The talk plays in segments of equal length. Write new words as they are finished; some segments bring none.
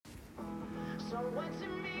So what's it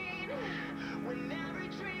mean when every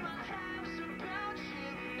dream I have's about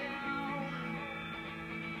you now?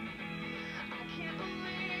 I can't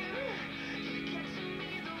believe you get to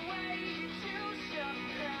me the way you do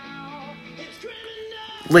somehow. It's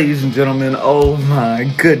criminal. Ladies and gentlemen, oh my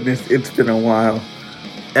goodness, it's been a while.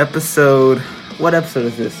 What episode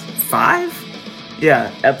is this? 5?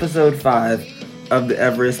 Yeah, episode 5 of the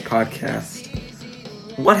Everest Podcast.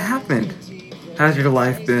 What happened? Has your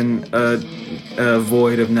life been a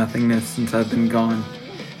void of nothingness since I've been gone?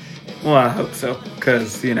 Well, I hope so,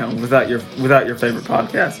 because, without your favorite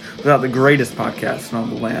podcast, without the greatest podcast in all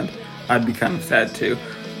the land, I'd be kind of sad too.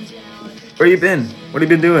 Where you been? What have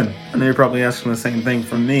you been doing? I know you're probably asking the same thing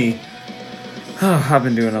from me. Oh, I've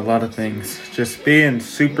been doing a lot of things. Just being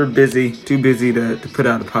super busy, too busy to put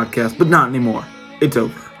out a podcast, but not anymore. It's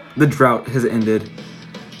over. The drought has ended.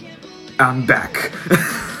 I'm back.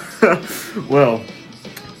 Well,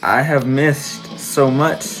 I have missed so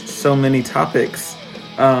many topics.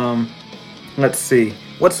 Let's see.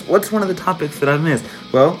 What's one of the topics that I've missed?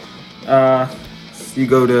 Well, you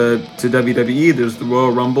go to WWE, there's the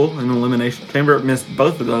Royal Rumble and Elimination Chamber. I missed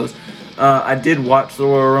both of those. I did watch the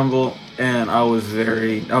Royal Rumble, and I was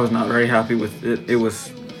not very happy with it. It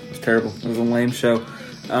was terrible. It was a lame show.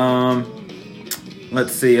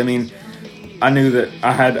 Let's see. I mean, I knew that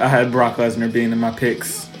I had Brock Lesnar being in my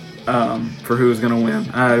picks for who was going to win.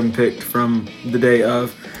 I had him picked from the day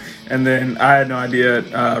of, and then I had no idea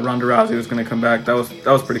Ronda Rousey was going to come back. That was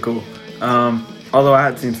pretty cool. Although I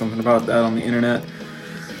had seen something about that on the internet.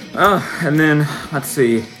 And then let's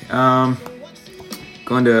see.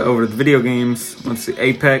 Going over to the video games. Let's see.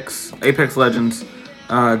 Apex Legends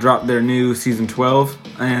dropped their new season 12,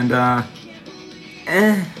 and I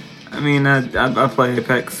play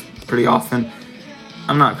Apex pretty often.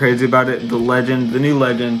 I'm not crazy about it. The new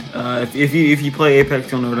legend. If you play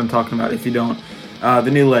Apex, you'll know what I'm talking about. If you don't, the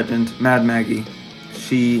new legend, Mad Maggie,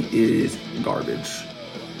 she is garbage.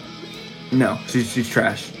 No, she's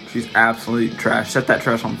trash. She's absolute trash. Set that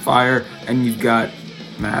trash on fire, and you've got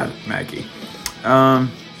Mad Maggie.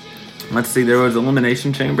 Let's see. There was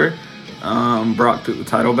Elimination Chamber. Brock took the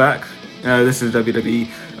title back. This is WWE.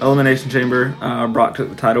 Elimination Chamber. Brock took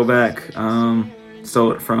the title back.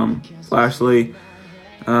 Stole it from Lashley.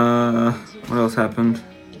 What else happened?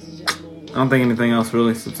 I don't think anything else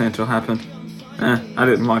really substantial happened. I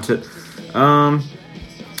didn't watch it. On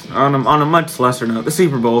a much lesser note, the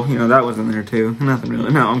Super Bowl, that was in there too. Nothing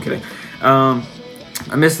really. No, I'm kidding. I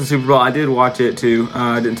missed the Super Bowl. I did watch it too.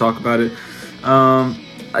 I didn't talk about it. I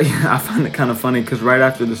find it kind of funny because right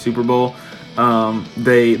after the Super Bowl,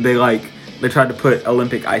 they tried to put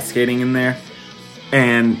Olympic ice skating in there,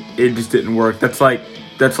 and it just didn't work. That's like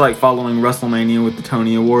following WrestleMania with the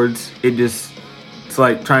Tony Awards. It's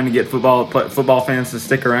like trying to get football fans to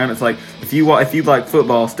stick around. It's like if you like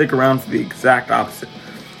football, stick around for the exact opposite.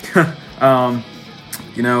 One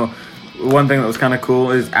thing that was kind of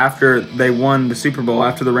cool is after they won the Super Bowl,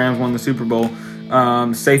 after the Rams won the Super Bowl,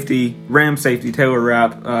 Rams safety Taylor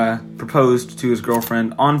Rapp proposed to his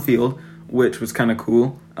girlfriend on field, which was kind of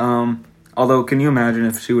cool. Although, can you imagine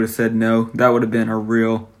if she would have said no? That would have been a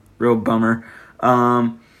real bummer.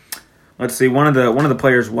 Let's see. One of the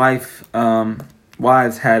players' wives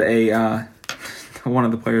had a one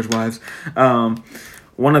of the players' wives.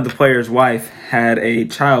 One of the players' wife had a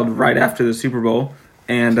child right after the Super Bowl,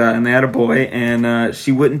 and they had a boy, and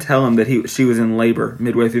she wouldn't tell him that she was in labor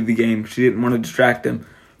midway through the game. She didn't want to distract him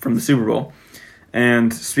from the Super Bowl.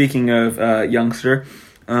 And speaking of youngster,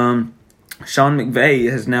 Sean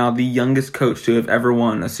McVay is now the youngest coach to have ever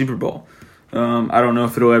won a Super Bowl. I don't know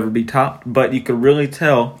if it'll ever be topped, but you could really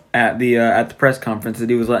tell at the press conference that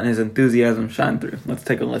he was letting his enthusiasm shine through. Let's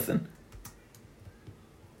take a listen.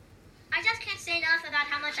 I just can't say enough about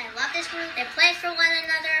how much I love this group. They play for one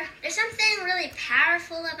another. There's something really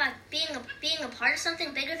powerful about being a part of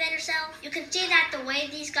something bigger than yourself. You can see that the way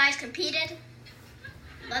these guys competed.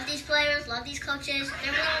 Love these players, love these coaches.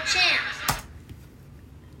 They're little champs.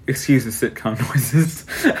 Excuse the sitcom noises.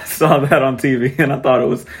 I saw that on TV and I thought it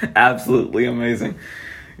was absolutely amazing.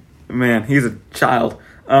 Man, he's a child.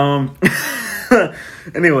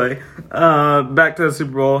 Anyway, back to the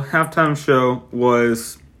Super Bowl. Halftime show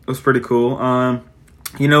was pretty cool.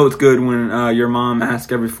 It's good when your mom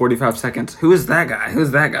asks every 45 seconds, who is that guy? Who's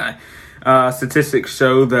that guy? Statistics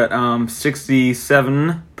show that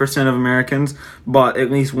 67% of Americans bought at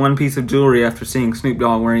least one piece of jewelry after seeing Snoop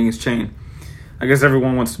Dogg wearing his chain. I guess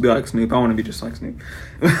everyone wants to be like Snoop. I want to be just like Snoop.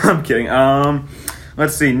 I'm kidding.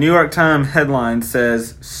 Let's see. New York Times headline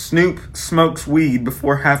says, Snoop smokes weed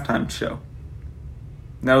before halftime show.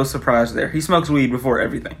 No surprise there. He smokes weed before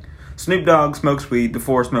everything. Snoop Dogg smokes weed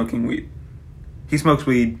before smoking weed. He smokes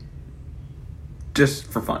weed just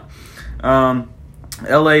for fun.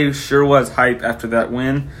 LA sure was hype after that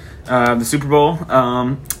win, the Super Bowl.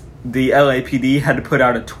 The LAPD had to put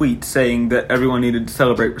out a tweet saying that everyone needed to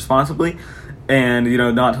celebrate responsibly and,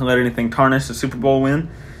 not to let anything tarnish the Super Bowl win.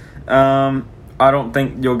 I don't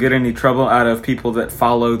think you'll get any trouble out of people that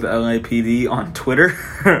follow the LAPD on Twitter.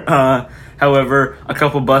 However, a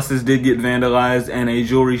couple buses did get vandalized and a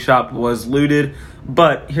jewelry shop was looted.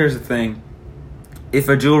 But here's the thing. If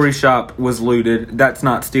a jewelry shop was looted, that's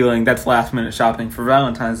not stealing. That's last-minute shopping for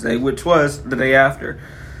Valentine's Day, which was the day after.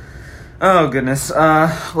 Oh, goodness.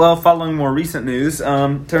 Following more recent news,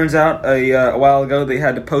 turns out a while ago they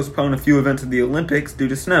had to postpone a few events of the Olympics due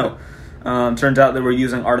to snow. Turns out they were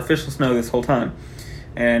using artificial snow this whole time.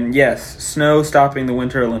 And yes, snow stopping the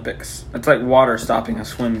Winter Olympics. It's like water stopping a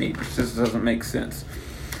swim meet, which just doesn't make sense.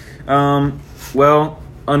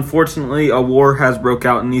 Unfortunately, a war has broke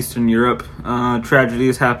out in Eastern Europe. Tragedy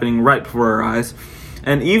is happening right before our eyes.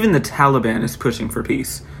 And even the Taliban is pushing for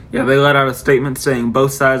peace. Yeah, they let out a statement saying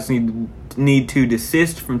both sides need to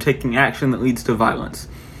desist from taking action that leads to violence.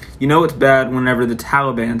 You know it's bad whenever the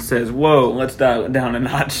Taliban says, whoa, let's dial it down a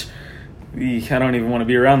notch. I don't even want to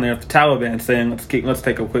be around there if the Taliban's saying let's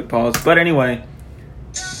take a quick pause. But anyway,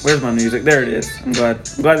 where's my music? There it is. I'm glad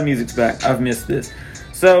the music's back. I've missed this.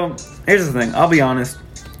 So here's the thing. I'll be honest.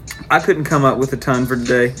 I couldn't come up with a ton for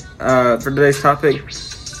today. For today's topic.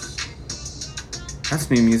 That's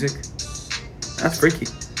new music. That's freaky.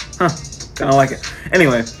 Huh. Kind of like it.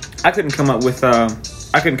 Anyway, I couldn't come up with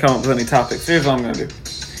any topics. Here's what I'm gonna do.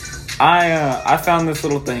 I found this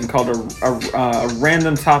little thing called a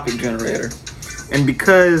random topic generator. And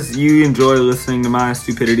because you enjoy listening to my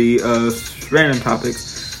stupidity of random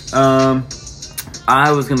topics,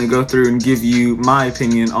 I was going to go through and give you my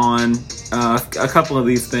opinion on a couple of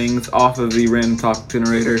these things off of the random topic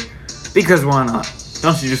generator. Because why not?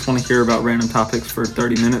 Don't you just want to hear about random topics for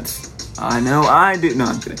 30 minutes? I know I do. No,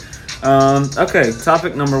 I'm kidding. Okay,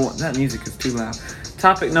 topic number one. That music is too loud.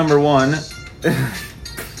 Topic number one.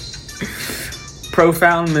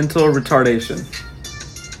 Profound mental retardation.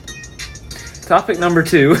 Topic number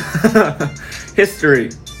two.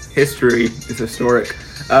 History. History is historic.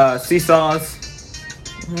 Seesaws.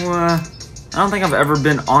 I don't think I've ever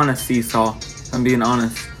been on a seesaw, if I'm being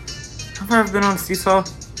honest. Have I ever been on a seesaw?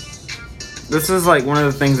 This is like one of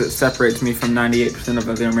the things that separates me from 98% of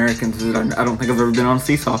other Americans is that I don't think I've ever been on a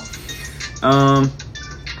seesaw.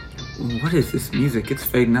 What is this music? It's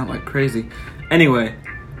fading out like crazy. Anyway,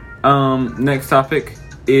 next topic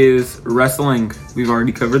is wrestling. We've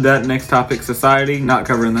already covered that. Next topic, society. Not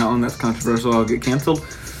covering that one. That's controversial. I'll get canceled.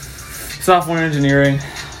 Software engineering.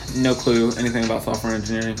 No clue anything about software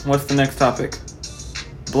engineering. What's the next topic?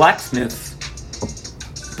 Blacksmiths.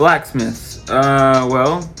 Blacksmiths.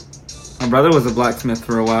 My brother was a blacksmith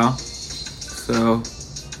for a while. So,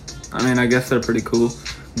 I guess they're pretty cool.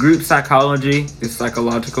 Group psychology is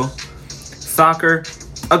psychological. Soccer.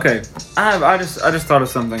 Okay, I just thought of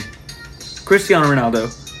something. Cristiano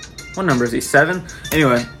Ronaldo. What number is he? 7?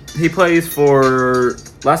 Anyway, he plays for...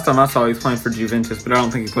 Last time I saw he was playing for Juventus, but I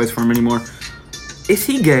don't think he plays for him anymore. Is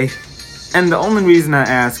he gay? And the only reason I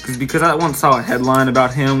ask is because I once saw a headline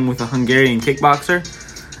about him with a Hungarian kickboxer.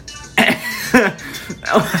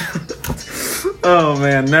 Oh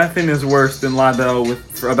man, nothing is worse than libel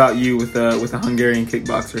about you with a Hungarian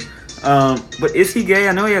kickboxer. But is he gay?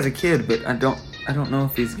 I know he has a kid, but I don't know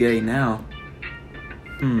if he's gay now.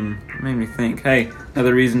 Made me think. Hey,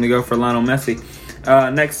 another reason to go for Lionel Messi.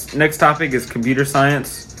 Next topic is computer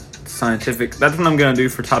science. Scientific. That's what I'm gonna do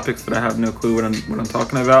for topics that I have no clue what I'm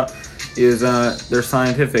talking about. Is they're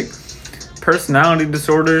scientific. Personality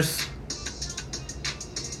disorders.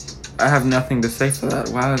 I have nothing to say for that.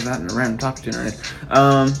 Why is that in a random topic generator?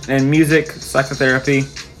 And music, psychotherapy.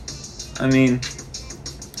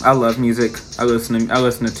 I love music. I listen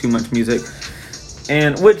to too much music.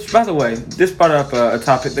 And which, by the way, this brought up a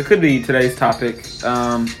topic that could be today's topic.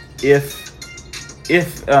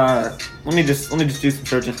 Let me just do some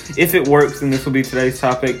searching. If it works, then this will be today's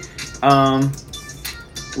topic.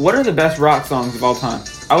 What are the best rock songs of all time?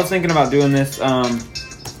 I was thinking about doing this.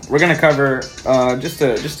 We're gonna cover just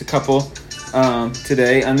a couple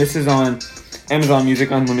today, and this is on Amazon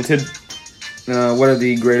Music Unlimited. What are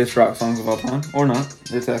the greatest rock songs of all time, or not?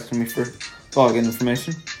 It's asking me for login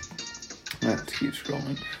information. Let's keep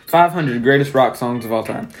scrolling. 500 greatest rock songs of all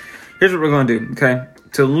time. Here's what we're gonna do. Okay.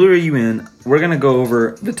 To lure you in, we're going to go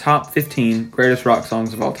over the top 15 greatest rock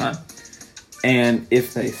songs of all time. And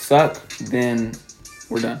if they suck, then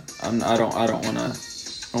we're done. I don't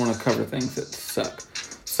want to cover things that suck.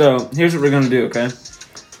 So, here's what we're going to do, okay?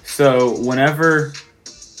 So, whenever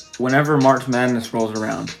whenever March Madness rolls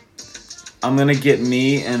around, I'm gonna get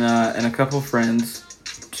me and a couple friends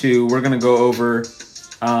we're going to go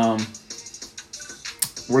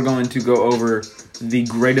over the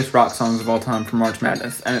greatest rock songs of all time for March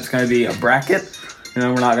Madness, and it's going to be a bracket. You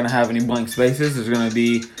know, we're not going to have any blank spaces. It's going to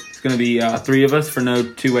be three of us for no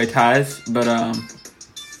two-way ties, but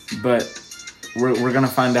we're going to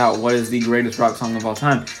find out what is the greatest rock song of all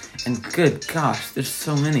time. And good gosh, there's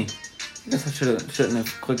so many. I guess I shouldn't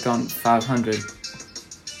have clicked on 500.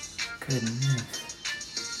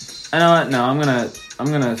 Goodness. I know what? No, I'm gonna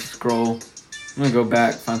scroll. I'm gonna go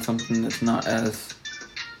back, find something that's not as.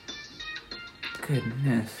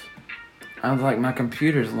 Goodness. I was like, my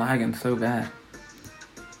computer's lagging so bad.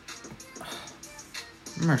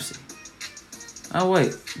 Mercy. Oh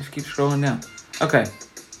wait, just keep scrolling down. Okay.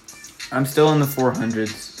 I'm still in the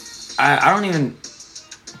 400s. I don't even.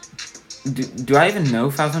 Do I even know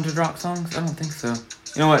 500 rock songs? I don't think so.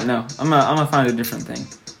 You know what? No. I'm gonna find a different thing.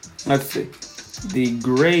 Let's see. The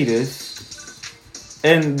greatest.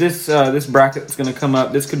 And this bracket's going to come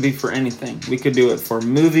up. This could be for anything. We could do it for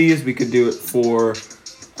movies. We could do it for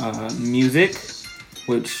music,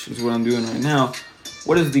 which is what I'm doing right now.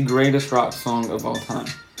 What is the greatest rock song of all time?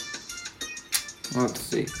 Let's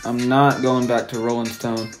see. I'm not going back to Rolling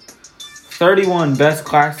Stone. 31 best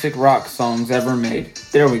classic rock songs ever made.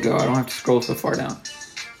 There we go. I don't have to scroll so far down.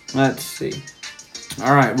 Let's see.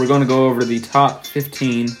 All right. We're going to go over the top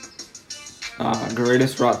 15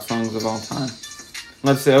 greatest rock songs of all time.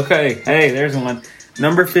 Let's see. Okay. Hey, there's one.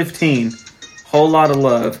 Number 15, Whole Lotta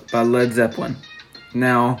Love by Led Zeppelin.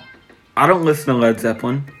 Now, I don't listen to Led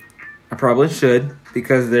Zeppelin. I probably should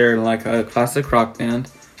because they're like a classic rock band.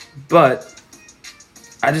 But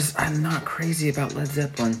I'm not crazy about Led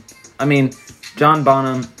Zeppelin. I mean, John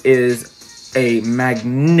Bonham is a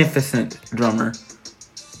magnificent drummer.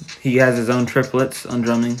 He has his own triplets on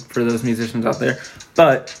drumming for those musicians out there.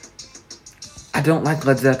 But I don't like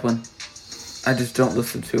Led Zeppelin. I just don't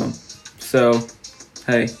listen to them. So,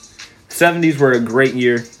 hey, 70s were a great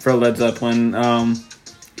year for Led Zeppelin.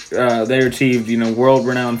 They achieved,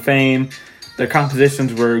 world-renowned fame. Their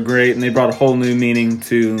compositions were great, and they brought a whole new meaning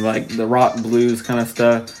to, like, the rock blues kind of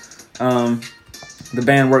stuff. The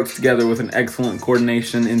band works together with an excellent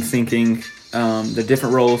coordination in syncing the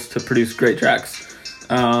different roles to produce great tracks.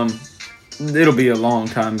 It'll be a long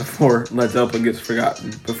time before Led Zeppelin gets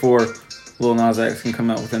forgotten, before Lil Nas X can come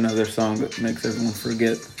out with another song that makes everyone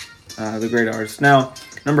forget the great artists. Now,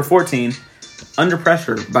 number 14, Under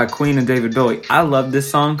Pressure by Queen and David Bowie. I love this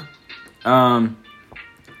song.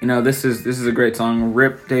 This is a great song.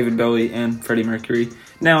 Rip David Bowie and Freddie Mercury.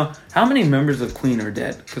 Now, how many members of Queen are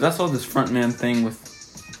dead? Because I saw this frontman thing with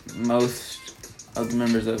most of the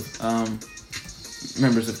members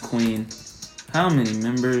of Queen. How many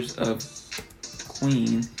members of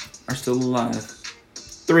Queen are still alive?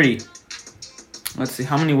 3. Let's see,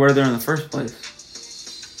 how many were there in the first place?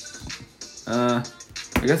 I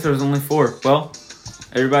guess there was only 4. Well,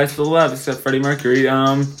 everybody's still alive except Freddie Mercury.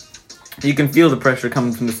 You can feel the pressure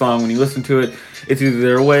coming from the song when you listen to it. It's either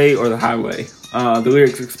their way or the highway. The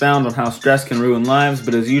lyrics expound on how stress can ruin lives,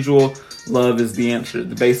 but as usual, love is the answer.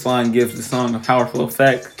 The bass line gives the song a powerful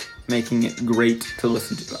effect, making it great to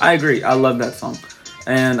listen to. I agree, I love that song.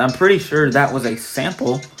 And I'm pretty sure that was a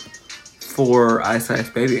sample for Ice Ice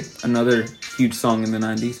Baby, another huge song in the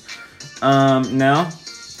 90s. Now,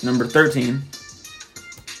 number 13,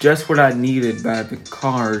 Just What I Needed by The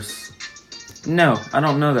Cars. No, I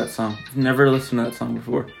don't know that song. Never listened to that song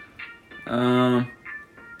before.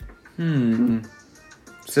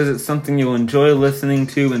 Says it's something you'll enjoy listening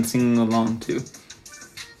to and singing along to.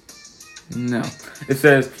 No. It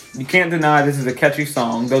says, you can't deny this is a catchy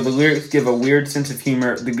song, though the lyrics give a weird sense of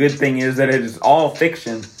humor. The good thing is that it is all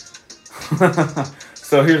fiction.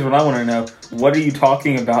 So here's what I want to know. What are you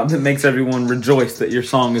talking about that makes everyone rejoice that your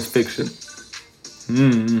song is fiction?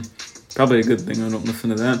 Probably a good thing I don't listen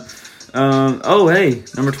to that. Hey,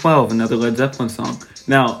 number 12, another Led Zeppelin song.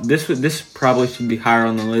 Now, this probably should be higher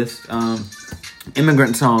on the list.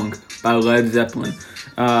 Immigrant Song by Led Zeppelin.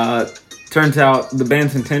 Turns out the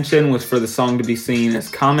band's intention was for the song to be seen as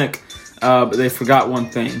comic, but they forgot one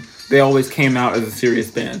thing. They always came out as a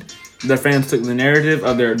serious band. Their fans took the narrative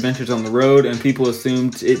of their adventures on the road, and people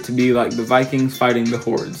assumed it to be like the Vikings fighting the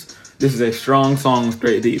hordes. This is a strong song with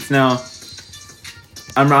great beats. Now,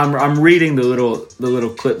 I'm reading the little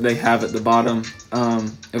clip they have at the bottom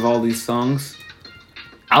of all these songs.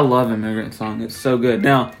 I love Immigrant Song. It's so good.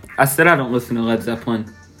 Now, I said I don't listen to Led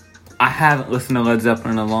Zeppelin. I haven't listened to Led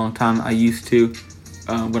Zeppelin in a long time. I used to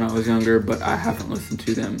when I was younger, but I haven't listened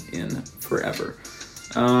to them in forever.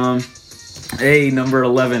 Number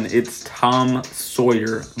 11, it's Tom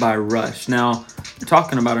Sawyer by Rush. Now, we're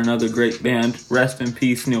talking about another great band. Rest in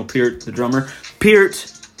peace, Neil Peart, the drummer.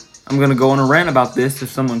 Peart, I'm going to go on a rant about this if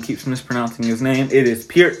someone keeps mispronouncing his name. It is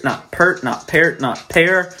Peart, not Pert, not Parrot, not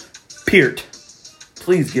Pear. Peart.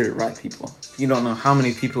 Please get it right, people. You don't know how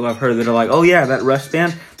many people I've heard that are like, oh yeah, that Rush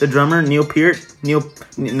band, the drummer, Neil Peart. Neil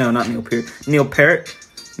Parrot.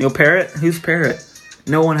 Neil Parrot? Who's Parrot?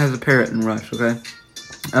 No one has a parrot in Rush, okay?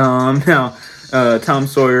 Now, Tom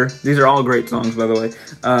Sawyer. These are all great songs, by the way.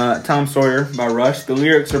 Tom Sawyer by Rush. The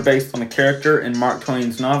lyrics are based on a character in Mark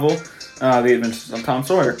Twain's novel, The Adventures of Tom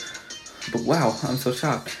Sawyer. But wow, I'm so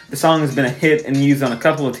shocked. The song has been a hit and used on a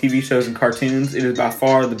couple of TV shows and cartoons. It is by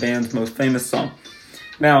far the band's most famous song.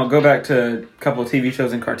 Now, go back to a couple of TV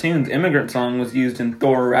shows and cartoons. Immigrant Song was used in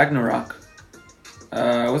Thor Ragnarok.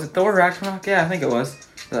 Was it Thor Ragnarok? Yeah, I think it was.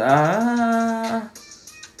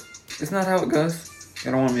 Isn't that how it goes?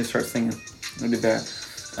 You don't want me to start singing. It'll be bad.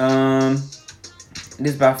 It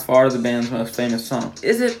is by far the band's most famous song.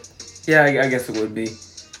 Is it? Yeah, I guess it would be.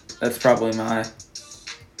 That's probably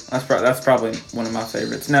that's probably one of my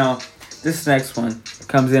favorites. Now, this next one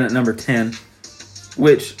comes in at number 10,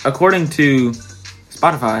 which, according to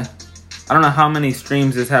Spotify, I don't know how many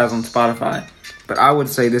streams this has on Spotify, but I would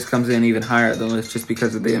say this comes in even higher at the list just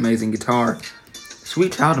because of the amazing guitar.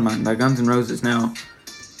 Sweet Child of Mine by Guns N' Roses. Now,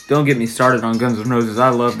 don't get me started on Guns N' Roses. I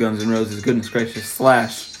love Guns N' Roses. Goodness gracious.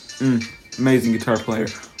 Slash. Amazing guitar player.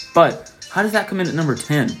 But, how does that come in at number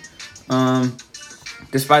 10?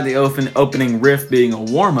 Despite the opening riff being a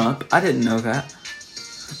warm-up, I didn't know that.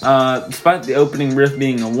 Despite the opening riff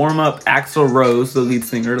being a warm-up, Axl Rose, the lead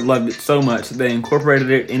singer, loved it so much that they incorporated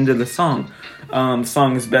it into the song. The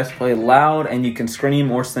song is best played loud, and you can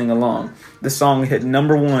scream or sing along. The song hit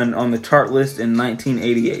number 1 on the chart list in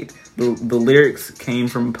 1988. The lyrics came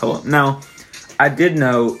from a poem. Now, I did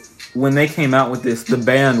know when they came out with this, the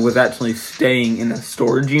band was actually staying in a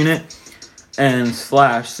storage unit, and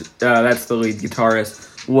Slash, that's the lead guitarist,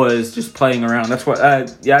 was just playing around. That's what, I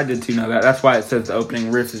did too know that. That's why it says the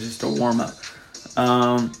opening riff is just a warm-up.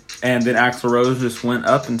 And then Axl Rose just went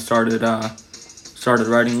up and started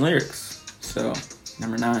writing lyrics. So,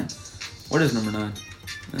 number 9. What is number 9?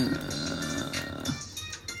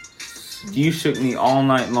 You Shook Me All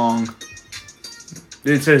Night Long.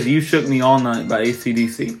 It says You Shook Me All Night by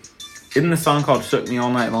AC/DC. Isn't the song called Shook Me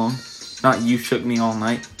All Night Long? Not You Shook Me All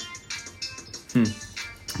Night.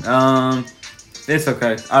 It's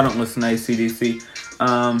okay. I don't listen to AC/DC.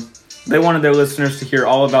 They wanted their listeners to hear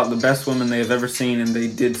all about the best women they have ever seen, and they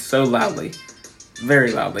did so loudly.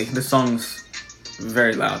 Very loudly. The song's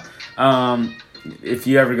very loud. If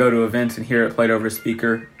you ever go to events and hear it played over a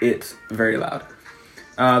speaker, it's very loud.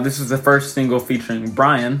 This is the first single featuring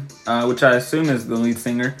Brian, which I assume is the lead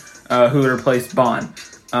singer, who replaced Bon.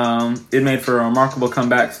 It made for a remarkable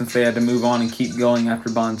comeback since they had to move on and keep going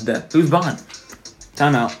after Bon's death. Who's Bon?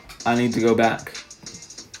 Time out. I need to go back.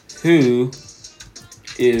 Who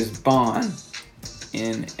is Bon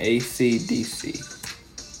in AC/DC?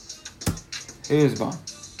 Who is Bon?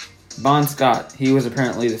 Bon Scott. He was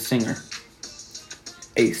apparently the singer.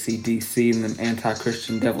 AC/DC and them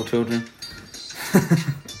anti-Christian devil children.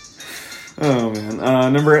 Oh, man.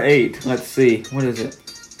 Number 8. Let's see. What is it?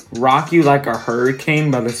 Rock You Like a Hurricane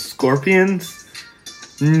by the Scorpions?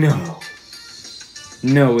 No.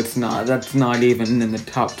 No, it's not. That's not even in the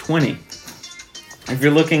top 20. If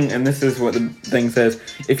you're looking, and this is what the thing says,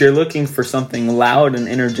 if you're looking for something loud and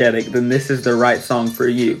energetic, then this is the right song for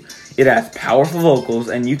you. It has powerful vocals,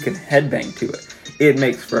 and you can headbang to it. It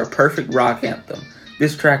makes for a perfect rock anthem.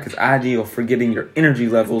 This track is ideal for getting your energy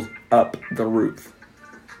levels up the roof.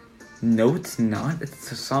 No, it's not. The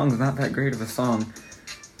song's not that great of a song.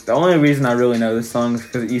 The only reason I really know this song is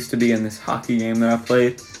because it used to be in this hockey game that I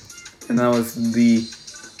played, and that was the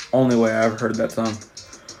only way I ever heard that song.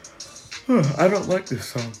 I don't like this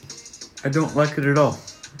song. I don't like it at all,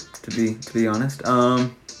 to be honest.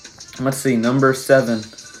 Let's see, number 7,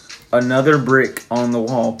 Another Brick on the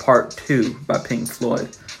Wall, Part 2 by Pink Floyd.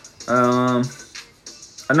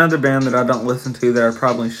 Another band that I don't listen to that I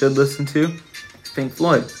probably should listen to is Pink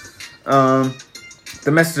Floyd.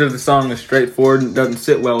 The message of the song is straightforward and doesn't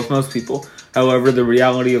sit well with most people. However, the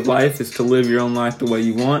reality of life is to live your own life the way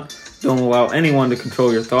you want. Don't allow anyone to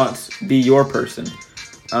control your thoughts. Be your person.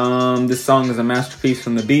 This song is a masterpiece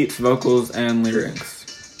from the beats, vocals, and lyrics.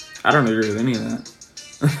 I don't agree with any of that.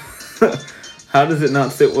 How does it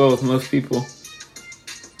not sit well with most people?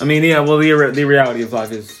 I mean, yeah, well, the reality of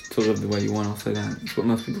life is to live the way you want. I'll say that. It's what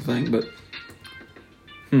most people think, but...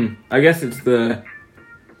 I guess it's the...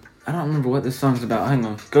 I don't remember what this song's about. Hang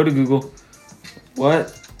on. Go to Google.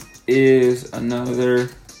 What is Another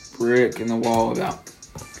brick in the wall about?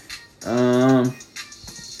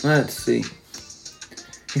 Let's see.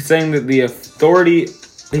 He's saying that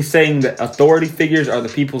authority figures are the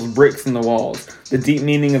people's bricks in the walls. The deep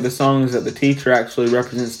meaning of the song is that the teacher actually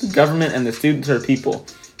represents the government and the students are people.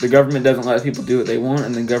 The government doesn't let people do what they want,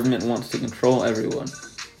 and the government wants to control everyone.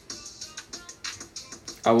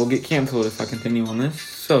 I will get canceled if I continue on this.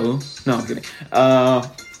 So, no, I'm kidding.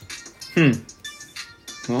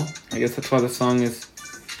 Well, I guess that's why the song is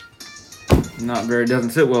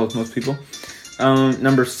doesn't sit well with most people.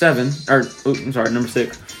 Number 6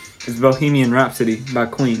 is Bohemian Rhapsody by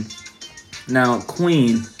Queen. Now,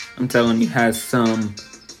 Queen, I'm telling you, has some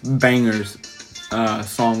bangers,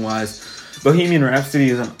 song-wise. Bohemian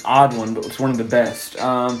Rhapsody is an odd one, but it's one of the best.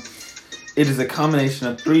 It is a combination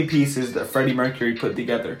of 3 pieces that Freddie Mercury put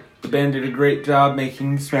together. The band did a great job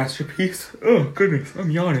making this masterpiece. Oh, goodness,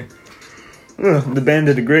 I'm yawning. The band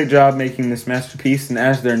did a great job making this masterpiece, and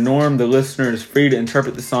as their norm, the listener is free to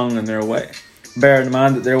interpret the song in their way. Bear in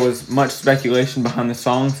mind that there was much speculation behind the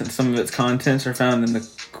song, since some of its contents are found in the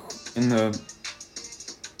I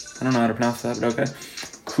don't know how to pronounce that, but okay,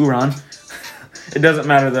 Quran. It doesn't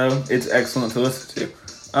matter though; it's excellent to listen to.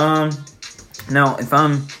 Now, if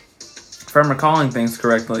I'm recalling things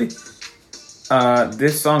correctly,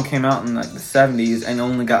 this song came out in like the 70s and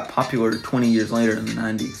only got popular 20 years later in the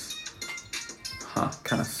 90s.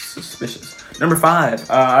 Kind of suspicious. Number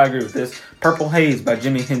 5, I agree with this. Purple Haze by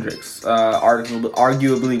Jimi Hendrix.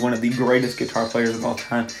 Arguably one of the greatest guitar players of all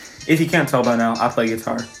time. If you can't tell by now, I play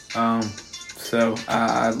guitar. So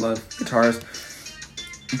I love guitars.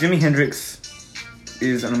 Jimi Hendrix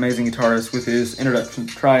is an amazing guitarist with his introduction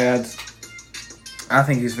to triads. I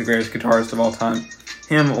think he's the greatest guitarist of all time.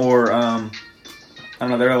 Him or, I don't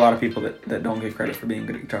know, there are a lot of people that don't get credit for being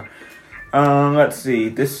good at guitar. Let's see.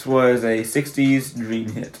 This was a 60s dream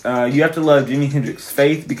hit. You have to love Jimi Hendrix's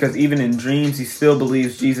faith because even in dreams, he still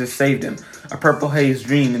believes Jesus saved him. A Purple Haze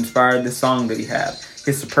dream inspired the song that he had.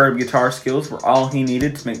 His superb guitar skills were all he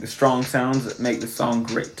needed to make the strong sounds that make the song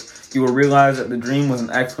great. You will realize that the dream was an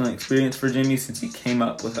excellent experience for Jimi since he came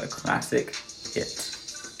up with a classic hit.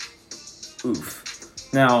 Oof.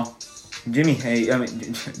 Now, Jimi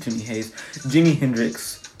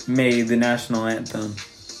Hendrix made the national anthem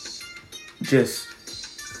just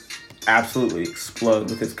absolutely explode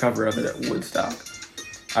with his cover of it at Woodstock.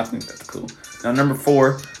 I think that's cool. Now, number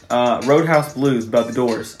 4, Roadhouse Blues by The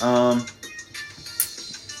Doors. I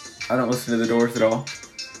don't listen to The Doors at all.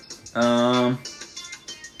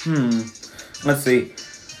 Let's see.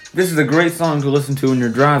 This is a great song to listen to when you're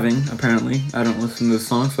driving, apparently. I don't listen to this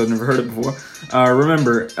song, so I've never heard it before.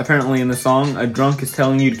 Remember, apparently in the song, a drunk is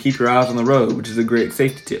telling you to keep your eyes on the road, which is a great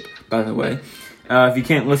safety tip, by the way. If you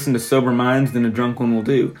can't listen to sober minds, then a drunk one will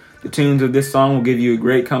do. The tunes of this song will give you a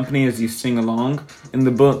great company as you sing along. In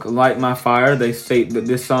the book, Light My Fire, they state that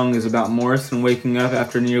this song is about Morrison waking up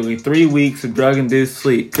after nearly 3 weeks of drug-induced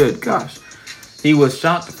sleep. Good gosh. He was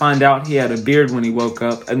shocked to find out he had a beard when he woke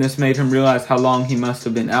up, and this made him realize how long he must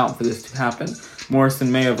have been out for this to happen.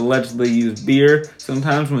 Morrison may have allegedly used beer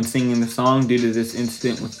sometimes when singing the song due to this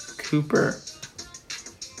incident with Cooper.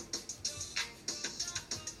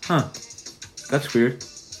 That's weird.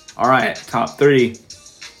 Alright, top 3.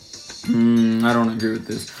 I don't agree with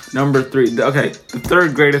this. Number 3. Okay, the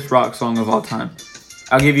third greatest rock song of all time.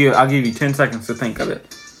 I'll give you 10 seconds to think of it.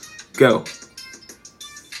 Go.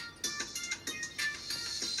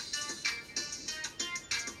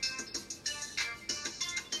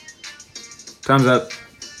 Time's up.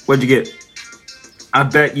 What'd you get? I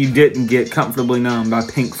bet you didn't get Comfortably Numb by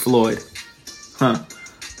Pink Floyd.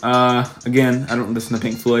 Again, I don't listen to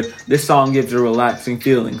Pink Floyd. This song gives a relaxing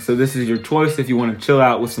feeling, so this is your choice if you want to chill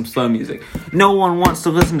out with some slow music. No one wants to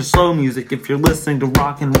listen to slow music if you're listening to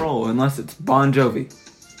rock and roll, unless it's Bon Jovi.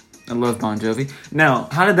 I love Bon Jovi. Now,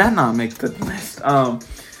 how did that not make the list?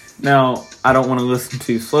 Now, I don't want to listen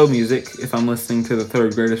to slow music if I'm listening to the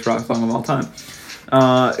third greatest rock song of all time.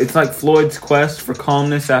 It's like Floyd's quest for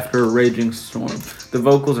calmness after a raging storm. The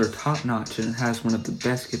vocals are top-notch and it has one of the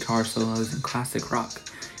best guitar solos in classic rock.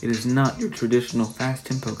 It is not your traditional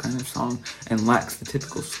fast-tempo kind of song and lacks the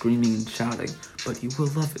typical screaming and shouting, but you will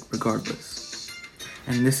love it regardless.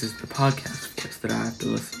 And this is the podcast voice that I have to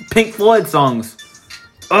listen to. Pink Floyd songs!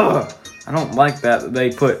 Ugh! I don't like that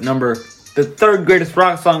they put the third greatest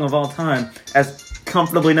rock song of all time as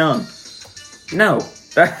Comfortably Numb. No,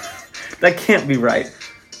 that can't be right.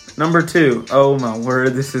 Number 2. Oh my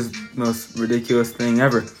word, this is the most ridiculous thing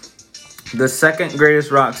ever. The second greatest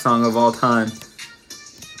rock song of all time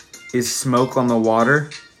is Smoke on the Water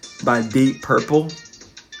by Deep Purple.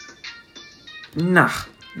 Nah,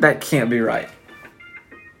 that can't be right.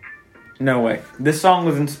 No way. This song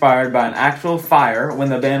was inspired by an actual fire when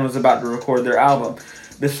the band was about to record their album.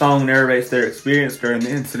 This song narrates their experience during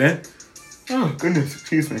the incident. Oh, goodness,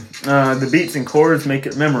 excuse me. The beats and chords make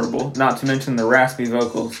it memorable, not to mention the raspy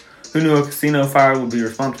vocals. Who knew a casino fire would be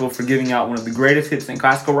responsible for giving out one of the greatest hits in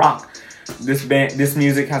classical rock? This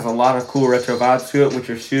music has a lot of cool retro vibes to it,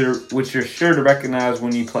 which you're sure to recognize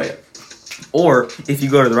when you play it. Or, if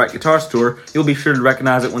you go to the right guitar store, you'll be sure to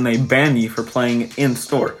recognize it when they ban you for playing it in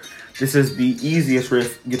store. This is the easiest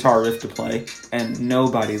guitar riff to play, and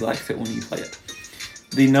nobody likes it when you play it.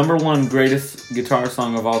 The number one greatest guitar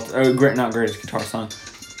song of all the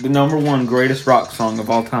number one greatest rock song of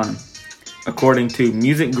all time, according to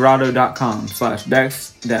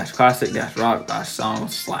musicgrotto.com/best-classic-rock-song/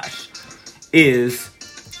 is,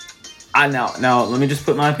 now let me just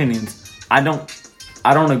put my opinions. I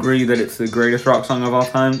don't agree that it's the greatest rock song of all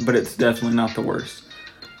time, but it's definitely not the worst.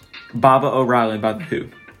 Baba O'Reilly by The Who.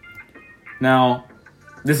 Now,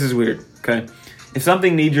 this is weird, okay? If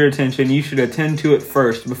something needs your attention, you should attend to it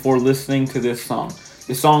first before listening to this song.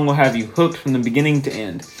 The song will have you hooked from the beginning to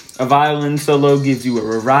end. A violin solo gives you a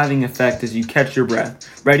reviving effect as you catch your breath,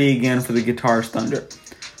 ready again for the guitar's thunder.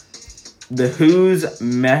 The Who's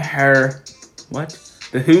Meher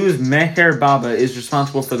Baba is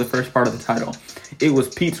responsible for the first part of the title. It was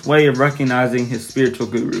Pete's way of recognizing his spiritual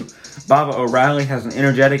guru. Baba O'Reilly has an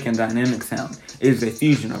energetic and dynamic sound. It is a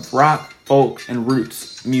fusion of rock, folk, and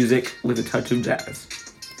roots music with a touch of jazz.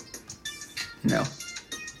 No,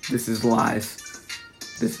 this is lies.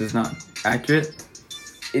 This is not accurate.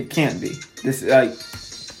 It can't be.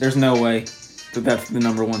 There's no way that that's the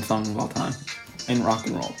number one song of all time in rock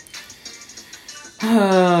and roll.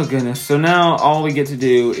 Oh, goodness. So now all we get to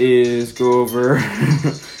do is go over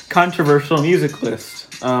controversial music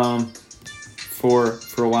list for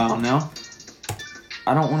a while now.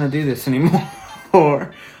 I don't want to do this anymore.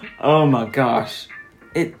 Oh my gosh.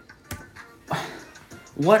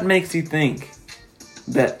 What makes you think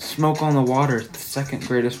that Smoke on the Water is the second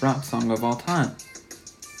greatest rock song of all time?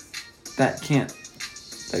 That can't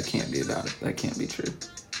be about it. That can't be true.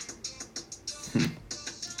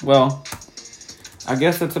 Well, I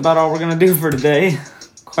guess that's about all we're gonna do for today.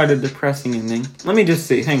 Quite a depressing ending. Let me just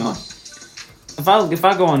see. Hang on. If I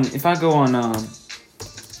go on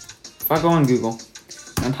Google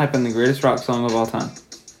and type in the greatest rock song of all time,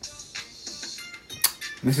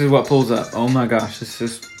 this is what pulls up. Oh my gosh, this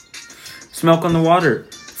is Smoke on the Water,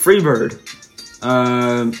 Freebird,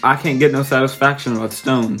 I Can't Get No Satisfaction by the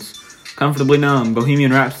Stones, Comfortably Numb,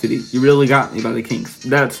 Bohemian Rhapsody, You Really Got Me by the Kinks.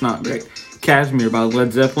 That's not great. Kashmir by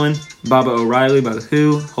Led Zeppelin, Baba O'Reilly by The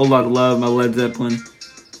Who, Whole Lotta Love by Led Zeppelin.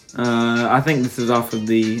 I think this is off of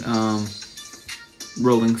the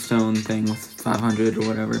Rolling Stone thing with 500 or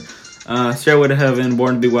whatever. Stairway to Heaven,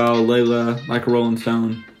 Born to Be Wild, Layla, Like a Rolling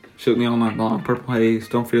Stone, Shook Me All Night Long, Purple Haze,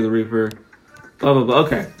 Don't Fear the Reaper, blah, blah, blah.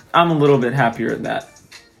 Okay, I'm a little bit happier at that.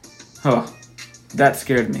 Oh, that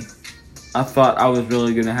scared me. I thought I was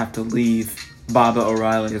really going to have to leave Baba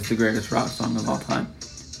O'Reilly as the greatest rock song of all time.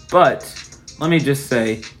 But let me just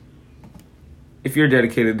say, if you're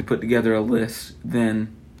dedicated to put together a list,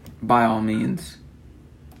 then by all means,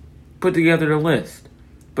 put together a list.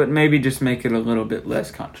 But maybe just make it a little bit less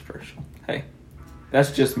controversial. Hey,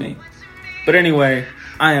 that's just me. But anyway,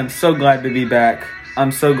 I am so glad to be back.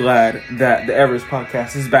 I'm so glad that the Everest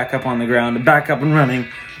Podcast is back up on the ground, back up and running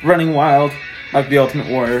wild like the Ultimate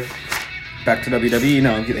Warrior. Back to WWE.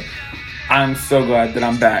 No, I'm kidding. I'm so glad that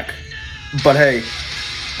I'm back. But hey,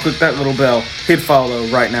 click that little bell, hit follow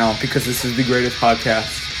right now, because this is the greatest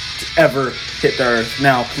podcast to ever hit the earth.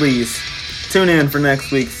 Now, please, tune in for next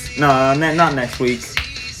week's, not next week.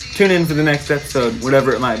 Tune in for the next episode,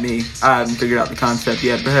 whatever it might be. I haven't figured out the concept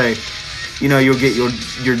yet, but hey, you'll get your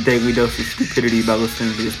daily dose of stupidity by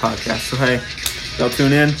listening to this podcast. So hey, y'all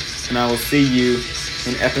tune in, and I will see you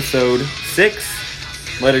in episode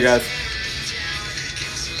 6. Later, guys.